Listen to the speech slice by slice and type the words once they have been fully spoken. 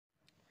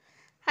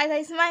Hi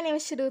guys, my name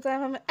is Sharooq.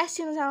 I'm from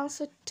STN channel.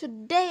 So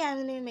today I'm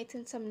gonna be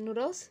making some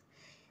noodles.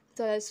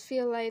 So I just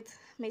feel like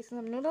making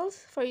some noodles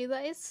for you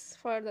guys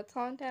for the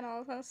content and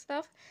all that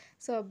stuff.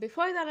 So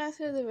before that, I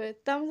give it a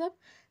thumbs up,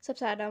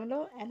 subscribe down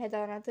below, and hit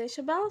that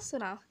notification bell. So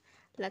now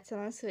let's get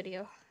on this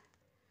video.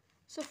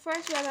 So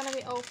first we are gonna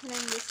be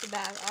opening this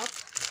bag up,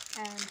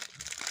 and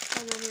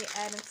I'm gonna be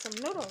adding some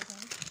noodles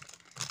in.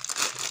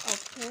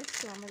 Okay,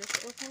 so I'm gonna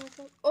just open it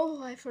up.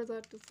 Oh, I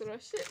forgot to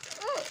brush it.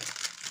 Oh,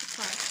 it's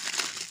fine.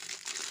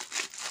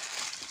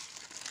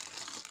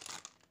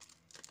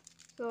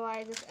 So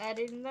I just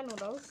added in the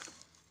noodles.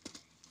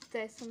 You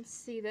guys can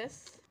see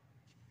this.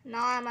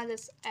 Now I'm gonna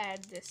just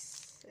add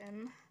this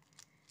in,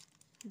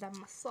 the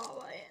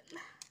masala in.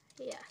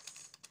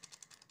 Yes,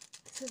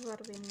 this is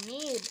what we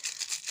need.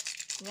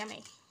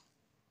 Yummy.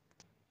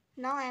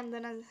 Now I'm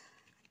gonna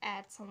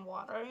add some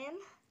water in.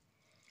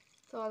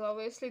 So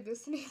obviously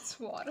this needs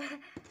water.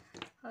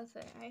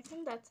 I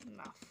think that's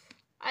enough.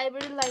 I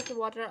really like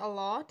water a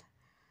lot,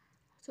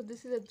 so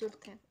this is a good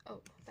thing. Oh,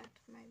 that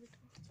might be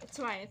too much. It's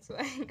fine, it's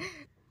fine.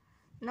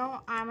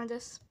 Now I'm gonna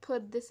just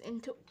put this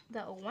into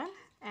the oven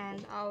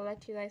and I'll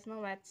let you guys know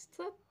what's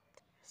it.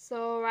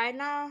 So right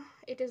now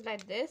it is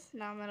like this.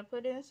 Now I'm gonna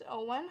put it in the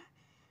oven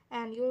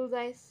and you'll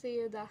guys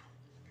see the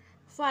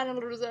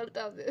final result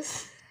of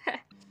this.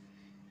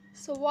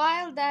 So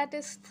while that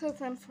is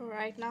cooking for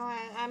right now,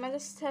 I'm gonna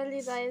just tell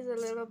you guys a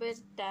little bit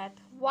that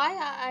why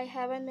I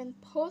haven't been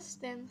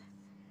posting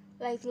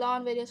like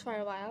long videos for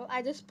a while.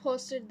 I just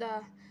posted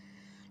that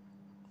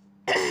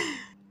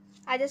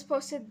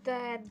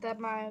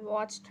my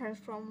watch turned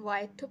from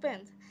white to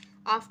pink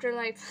after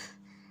like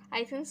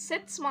I think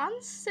 7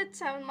 months,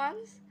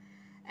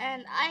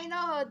 and I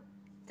know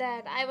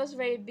that I was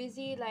very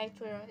busy like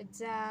for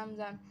exams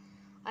and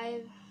I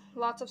have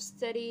lots of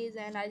studies,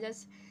 and I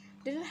just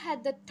didn't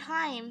have the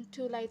time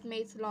to like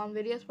make long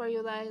videos for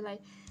you guys,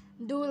 like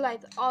do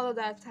like all of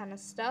that kind of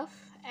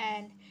stuff.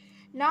 And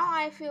now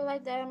I feel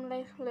like that I'm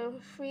like a little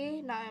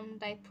free. Now I'm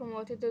like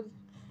promoted to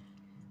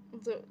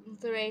the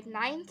grade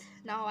 9th.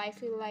 Now I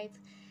feel like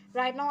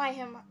right now I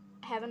am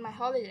having my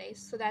holidays,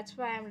 so that's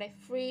why I'm like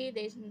free.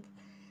 There's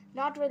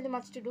not really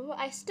much to do.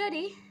 I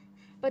study,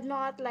 but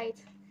not like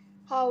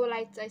how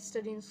like I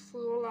study in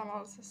school and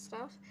all this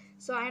stuff.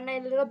 So I'm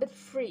like a little bit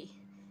free.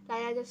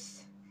 Like I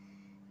just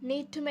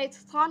need to make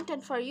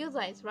content for you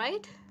guys,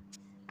 right?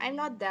 I'm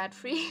not that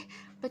free,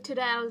 but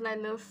today I was like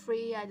a little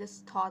free. I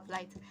just thought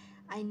like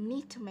I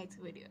need to make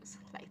videos.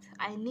 Like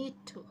I need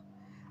to.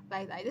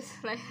 Like I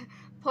just like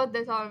put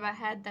this on my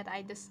head that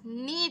I just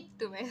need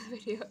to make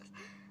videos.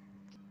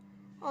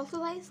 Also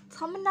guys,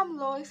 comment down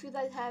below if you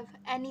guys have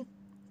any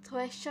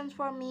questions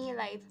for me,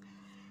 like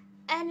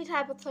any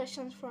type of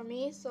questions for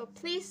me. So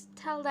please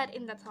tell that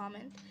in the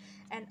comment,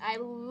 and I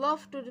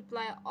love to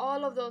reply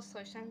all of those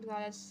questions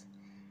because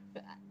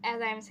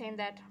as I'm saying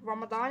that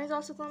Ramadan is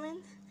also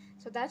coming,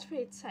 so that's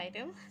pretty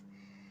exciting.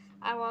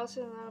 I'm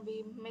also gonna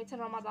be making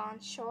Ramadan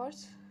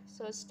shorts,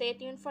 so stay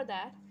tuned for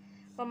that.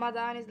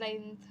 Ramadan is like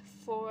in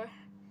 4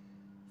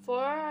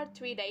 or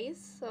 3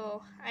 days,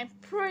 so I'm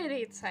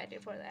pretty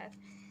excited for that.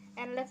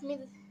 And let me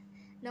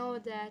know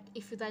that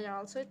if you guys are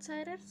also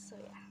excited. So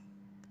yeah,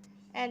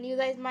 and you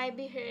guys might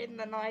be hearing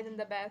the noise in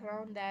the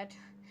background that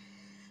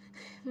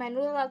my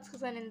noodles are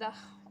cooking in the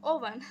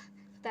oven.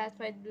 That's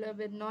why it's a little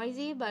bit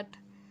noisy, but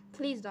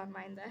please don't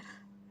mind that.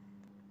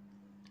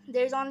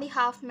 There's only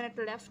half minute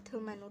left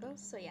till my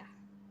noodles, so yeah.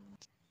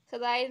 So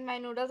guys, my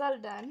noodles are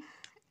done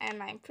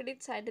and I'm pretty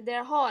excited.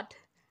 They're hot.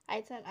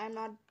 I said I'm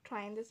not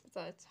trying this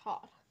because it's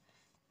hot.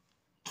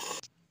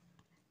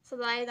 So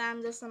guys,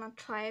 I'm just gonna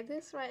try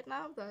this right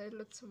now, but it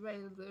looks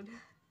very good.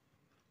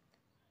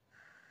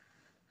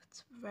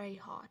 It's very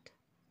hot.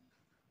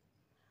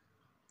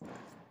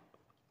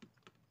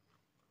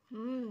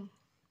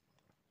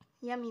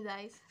 Yummy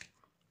guys.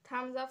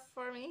 Thumbs up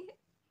for me.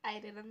 I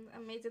did an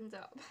amazing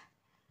job.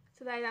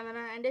 So guys, I'm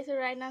gonna end it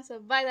right now. So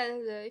bye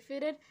guys. If you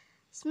did,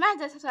 smash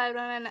that subscribe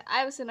button and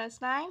I will see you next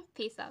time.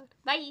 Peace out.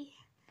 Bye.